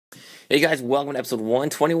Hey guys, welcome to episode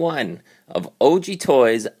 121 of OG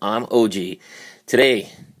Toys. I'm OG. Today,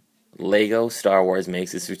 Lego Star Wars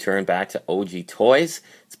makes its return back to OG Toys.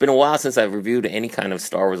 It's been a while since I've reviewed any kind of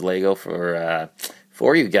Star Wars Lego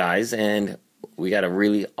for you guys, and we got a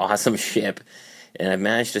really awesome ship. And I've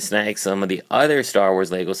managed to snag some of the other Star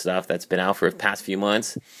Wars Lego stuff that's been out for the past few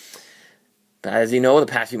months. As you know, the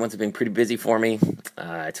past few months have been pretty busy for me.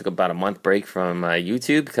 I took about a month break from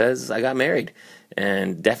YouTube because I got married.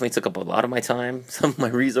 And definitely took up a lot of my time, some of my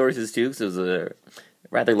resources too, so it was a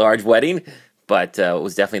rather large wedding. But it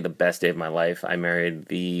was definitely the best day of my life. I married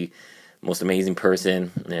the most amazing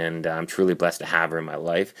person, and I'm truly blessed to have her in my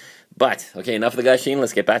life. But, okay, enough of the gushing.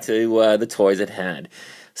 Let's get back to the toys at hand.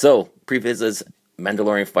 So, Vizsla's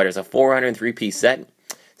Mandalorian Fighters, a 403-piece set.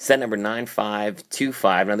 Set number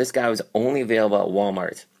 9525. Now, this guy was only available at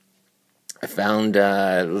Walmart. I found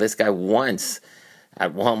this guy once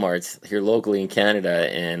at Walmart here locally in Canada,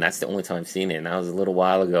 and that's the only time I've seen it. And that was a little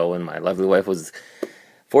while ago, and my lovely wife was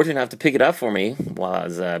fortunate enough to pick it up for me while I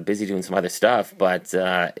was busy doing some other stuff. But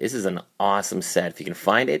this is an awesome set. If you can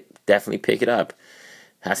find it, definitely pick it up.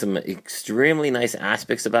 Has some extremely nice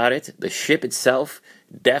aspects about it. The ship itself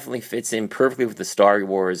definitely fits in perfectly with the Star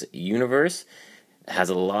Wars universe. It has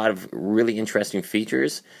a lot of really interesting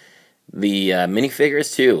features. The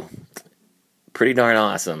minifigures, too, pretty darn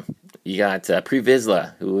awesome. You got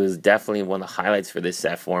Vizsla, who was definitely one of the highlights for this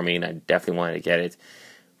set for me, and I definitely wanted to get it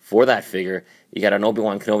for that figure. You got an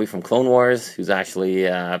Obi-Wan Kenobi from Clone Wars, who's actually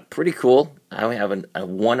pretty cool. I only have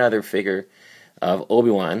one other figure of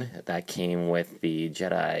Obi-Wan that came with the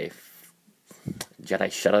Jedi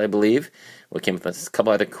Shuttle, I believe. It came with a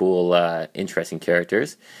couple other cool, interesting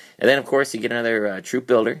characters. And then, of course, you get another troop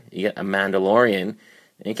builder. You get a Mandalorian.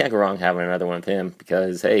 And you can't go wrong having another one with him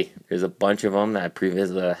because, hey, there's a bunch of them that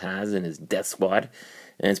Vizsla has in his death squad,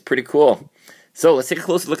 and it's pretty cool. So let's take a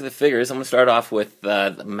closer look at the figures. I'm going to start off with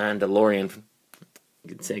the Mandalorian. You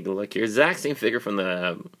can take a look here. Exact same figure from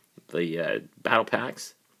the battle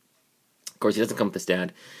packs. Of course, he doesn't come with a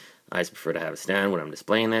stand. I just prefer to have a stand when I'm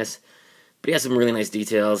displaying this. But he has some really nice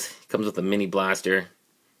details. He comes with a mini blaster,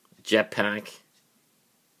 jetpack.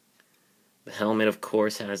 The helmet, of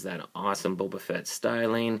course, has that awesome Boba Fett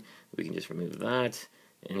styling. We can just remove that.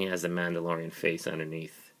 And he has the Mandalorian face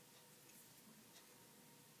underneath.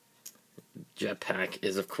 Jetpack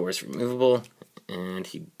is, of course, removable. And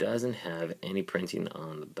he doesn't have any printing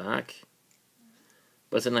on the back.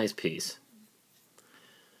 But it's a nice piece.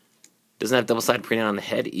 Doesn't have double-sided printing on the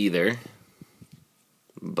head either.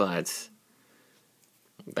 But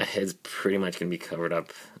the head's pretty much going to be covered up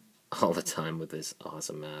all the time with this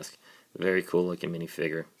awesome mask. Very cool looking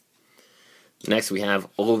minifigure. Next we have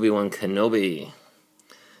Obi-Wan Kenobi.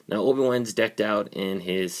 Now Obi-Wan's decked out in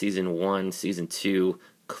his Season 1, Season 2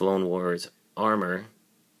 Clone Wars armor.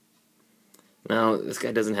 Now this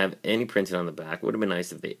guy doesn't have any printing on the back. Would have been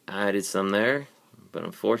nice if they added some there, but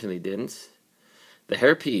unfortunately didn't. The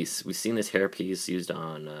hairpiece, we've seen this hairpiece used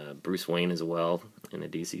on Bruce Wayne as well in the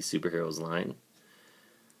DC Superheroes line.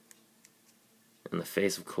 And the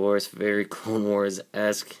face, of course, very Clone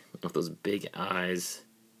Wars-esque with those big eyes.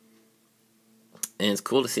 And it's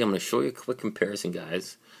cool to see. I'm going to show you a quick comparison,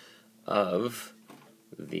 guys, of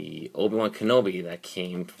the Obi-Wan Kenobi that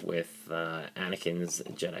came with Anakin's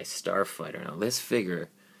Jedi Starfighter. Now, this figure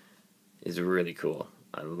is really cool.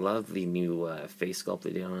 I love the new face sculpt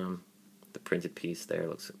they did on him. The printed piece there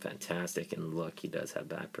looks fantastic. And look, he does have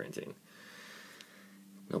back printing.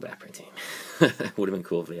 No back printing. Would have been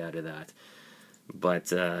cool if they added that. But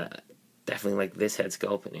definitely like this head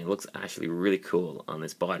sculpt, and it looks actually really cool on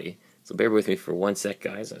this body. So bear with me for one sec,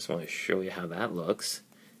 guys. I just want to show you how that looks.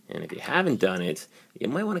 And if you haven't done it, you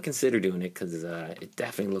might want to consider doing it because it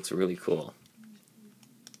definitely looks really cool.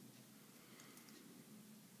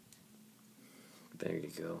 There you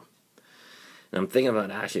go. And I'm thinking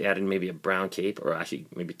about actually adding maybe a brown cape, or actually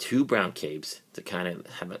maybe two brown capes to kind of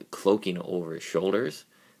have it cloaking over his shoulders.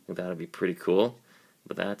 I think that would be pretty cool.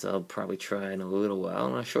 But that I'll probably try in a little while,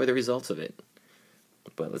 and I'll show you the results of it.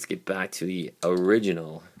 But let's get back to the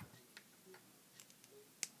original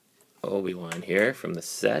Obi-Wan here from the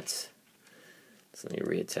set. So let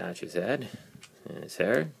me reattach his head and his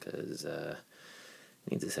hair, because he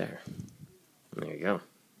needs his hair. There you go.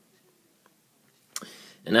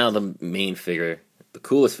 And now the main figure, the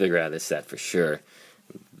coolest figure out of this set for sure.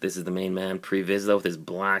 This is the main man, Vizsla, with his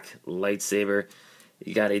black lightsaber.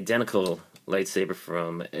 You got identical lightsaber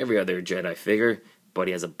from every other Jedi figure, but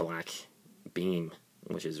he has a black beam,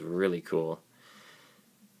 which is really cool.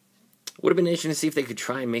 Would have been interesting to see if they could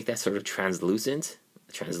try and make that sort of translucent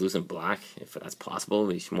black, if that's possible.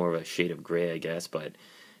 It's more of a shade of gray, I guess, but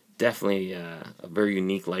Definitely a very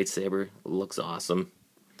unique lightsaber. Looks awesome.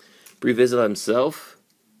 Vizsla himself,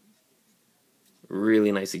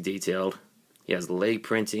 really nicely detailed. He has leg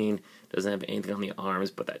printing, doesn't have anything on the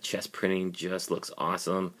arms, but that chest printing just looks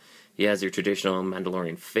awesome. He has your traditional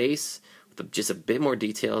Mandalorian face, with just a bit more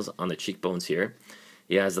details on the cheekbones here.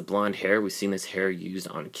 He has the blonde hair. We've seen this hair used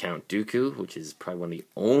on Count Dooku, which is probably one of the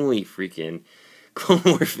only freaking Clone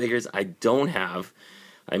Wars figures I don't have.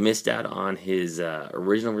 I missed out on his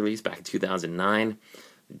original release back in 2009.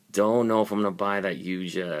 Don't know if I'm going to buy that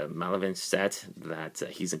huge Malavin set that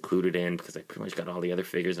he's included in, because I pretty much got all the other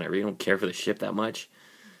figures and I really don't care for the ship that much.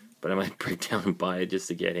 But I might break down and buy it just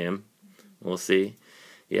to get him. We'll see.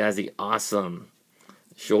 He has the awesome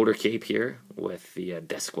shoulder cape here with the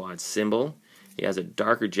Death Squad symbol. He has a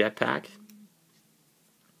darker jetpack.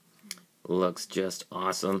 Looks just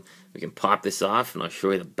awesome. We can pop this off and I'll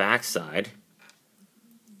show you the back side,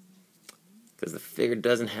 because the figure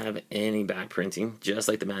doesn't have any back printing, just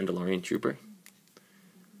like the Mandalorian Trooper.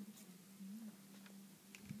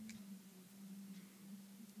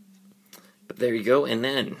 But there you go. And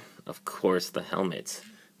then, of course, the helmet.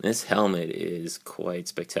 This helmet is quite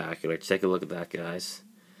spectacular. Take a look at that, guys.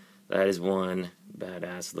 That is one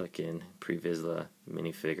badass looking Vizsla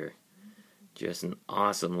minifigure. Just an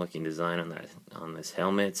awesome looking design on this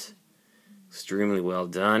helmet. Extremely well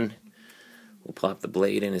done. We'll pop the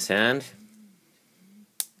blade in his hand.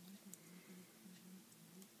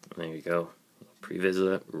 There you go.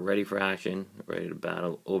 Vizsla, ready for action, ready to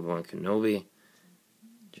battle Obi-Wan Kenobi.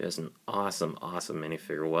 Just an awesome, awesome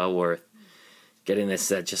minifigure. Well worth getting this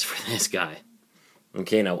set just for this guy.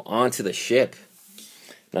 Okay, now on to the ship.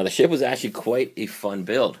 Now the ship was actually quite a fun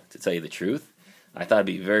build, to tell you the truth. I thought it'd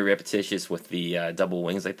be very repetitious with the double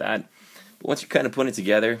wings like that. But once you kind of put it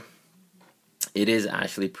together, it is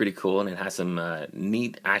actually pretty cool, and it has some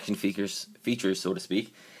neat action features, so to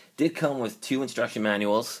speak. Did come with 2 instruction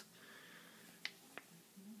manuals.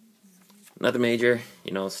 Nothing major,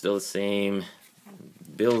 still the same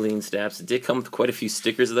building steps. It did come with quite a few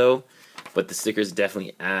stickers though, but the stickers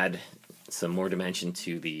definitely add some more dimension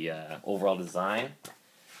to the overall design.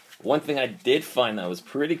 One thing I did find that was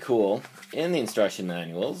pretty cool in the instruction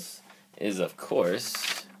manuals is, of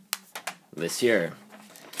course, this here.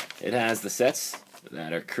 It has the sets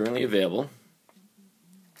that are currently available.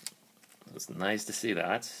 It's nice to see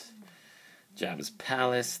that. Jabba's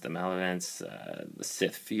Palace, the Malavents, the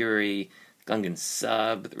Sith Fury, Gungan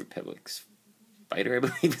Sub, the Republic's Fighter, I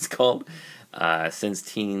believe it's called, Since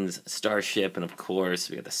Teens Starship, and of course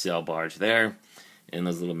we got the sail barge there, and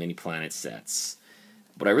those little mini planet sets.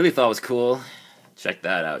 What I really thought was cool, check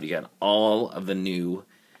that out. You got all of the new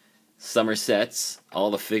summer sets,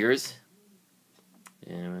 all the figures,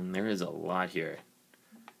 and there is a lot here.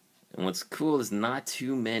 And what's cool is not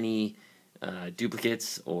too many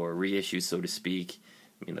duplicates or reissues, so to speak.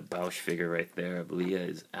 I mean, the Bausch figure right there of Leia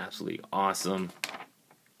is absolutely awesome.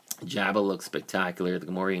 Jabba looks spectacular. The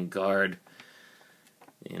Gamorrean Guard,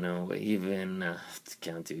 even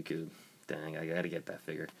Count Dooku. Dang, I gotta get that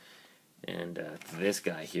figure. And this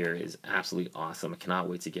guy here is absolutely awesome. I cannot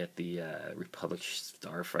wait to get the Republic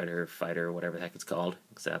Starfighter, Fighter, whatever the heck it's called.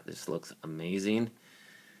 Except this looks amazing.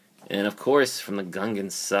 And of course, from the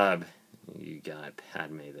Gungan Sub, you got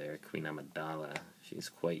Padme there, Queen Amidala. She's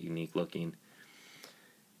quite unique looking.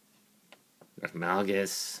 Darth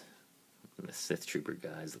Malgus, and the Sith Trooper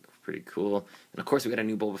guys look pretty cool. And of course, we got a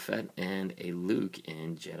new Boba Fett and a Luke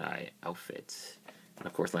in Jedi outfit. And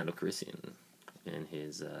of course, Lando Calrissian in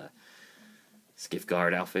his Skiff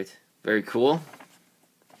Guard outfit. Very cool.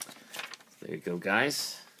 So there you go,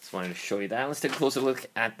 guys. Just wanted to show you that. Let's take a closer look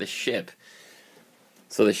at the ship.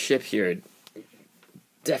 So the ship here,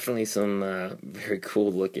 definitely some very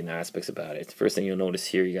cool looking aspects about it. First thing you'll notice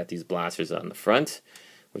here, you got these blasters on the front,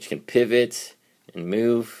 which can pivot and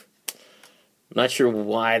move. I'm not sure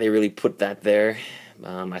why they really put that there.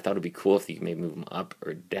 I thought it would be cool if you could maybe move them up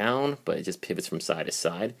or down, but it just pivots from side to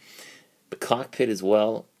side. The cockpit as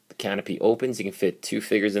well, the canopy opens. You can fit 2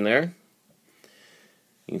 figures in there.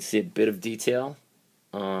 You can see a bit of detail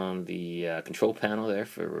on the control panel there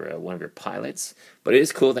for one of your pilots. But it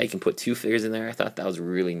is cool that you can put 2 figures in there. I thought that was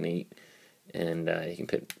really neat. And you can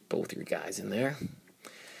put both your guys in there.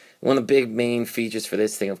 One of the big main features for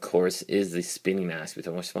this thing, of course, is the spinning aspect.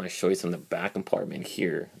 I just want to show you some of the back compartment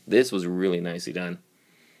here. This was really nicely done.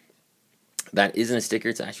 That isn't a sticker.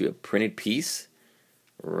 It's actually a printed piece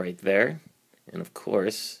right there. And of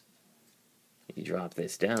course, you drop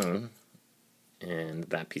this down and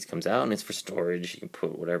that piece comes out, and it's for storage. You can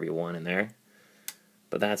put whatever you want in there.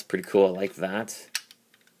 But that's pretty cool. I like that.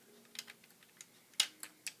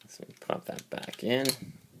 So pop that back in.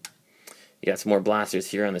 You got some more blasters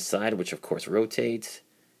here on the side, which of course rotate.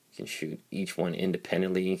 You can shoot each one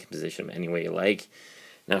independently. You can position them any way you like.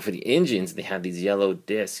 Now for the engines, they have these yellow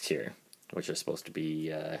discs here, which are supposed to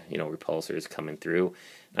be, repulsors coming through.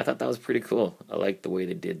 And I thought that was pretty cool. I like the way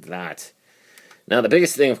they did that. Now the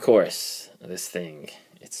biggest thing, of course, this thing,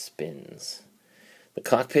 it spins. The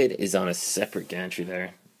cockpit is on a separate gantry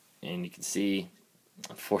there, and you can see,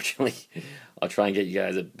 unfortunately, I'll try and get you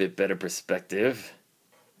guys a bit better perspective.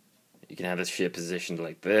 You can have this ship positioned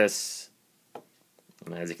like this.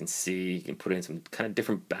 And as you can see, you can put in some kind of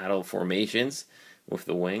different battle formations with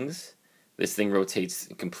the wings. This thing rotates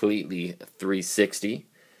completely 360,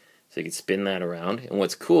 so you can spin that around. And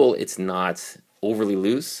what's cool, it's not overly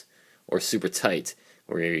loose or super tight,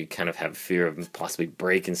 where you kind of have fear of possibly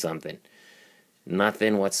breaking something.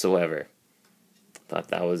 Nothing whatsoever. Thought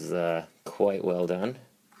that was quite well done.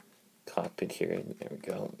 Cockpit here, there we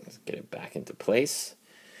go. Let's get it back into place.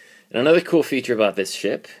 And another cool feature about this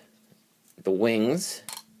ship, the wings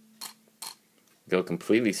go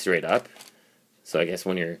completely straight up. So I guess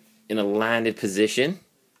when you're in a landed position,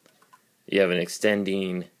 you have an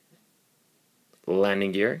extending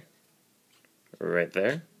landing gear right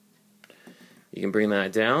there. You can bring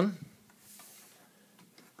that down,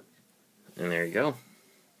 and there you go.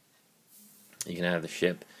 You can have the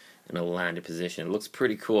ship in a landed position. It looks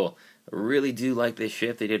pretty cool. I really do like this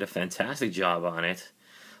ship. They did a fantastic job on it.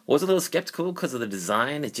 Was a little skeptical because of the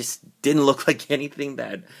design. It just didn't look like anything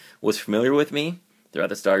that was familiar with me throughout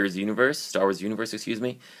the Star Wars universe, excuse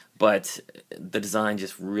me. But the design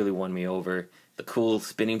just really won me over. The cool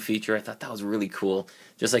spinning feature, I thought that was really cool.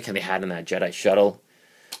 Just like how they had in that Jedi shuttle.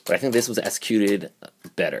 But I think this was executed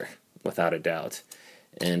better, without a doubt.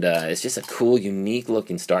 And it's just a cool, unique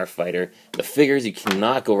looking starfighter. The figures, you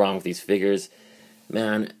cannot go wrong with these figures.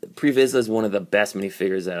 Man, Vizsla is one of the best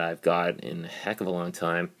minifigures that I've got in a heck of a long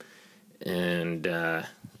time. And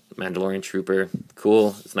Mandalorian Trooper,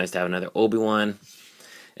 cool. It's nice to have another Obi-Wan.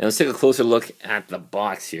 And let's take a closer look at the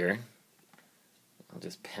box here. I'll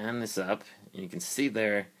just pan this up, and you can see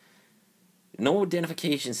there, no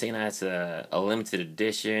identification saying that it's a limited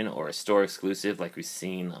edition or a store exclusive like we've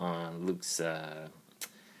seen on Luke's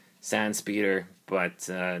Sand Speeder, but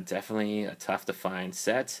definitely a tough to find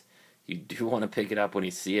set. You do want to pick it up when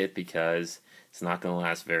you see it because it's not going to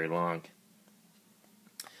last very long.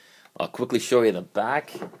 I'll quickly show you the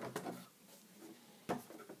back.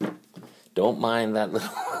 Don't mind that little,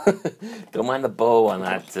 don't mind the bow on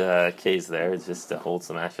that case there. It's just to hold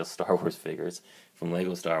some actual Star Wars figures from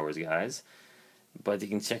Lego Star Wars, guys. But you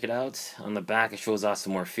can check it out. On the back, it shows off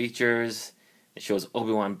some more features. It shows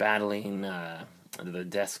Obi-Wan battling the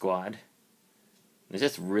Death Squad. It's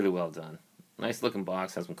just really well done. Nice looking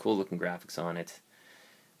box, has some cool looking graphics on it.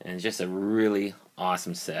 And it's just a really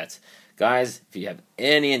awesome set. Guys, if you have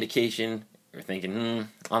any indication, or thinking,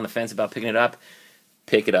 on the fence about picking it up,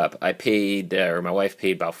 pick it up. I paid, or my wife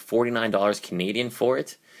paid about $49 Canadian for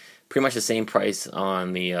it. Pretty much the same price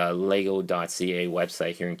on the Lego.ca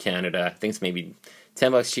website here in Canada. I think it's maybe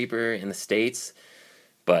 $10 cheaper in the States.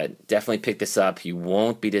 But definitely pick this up. You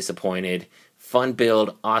won't be disappointed. Fun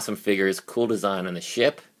build, awesome figures, cool design on the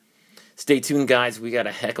ship. Stay tuned, guys. We got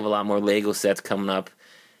a heck of a lot more Lego sets coming up.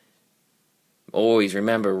 Always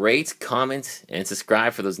remember, rate, comment, and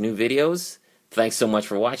subscribe for those new videos. Thanks so much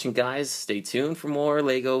for watching, guys. Stay tuned for more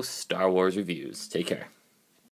Lego Star Wars reviews. Take care.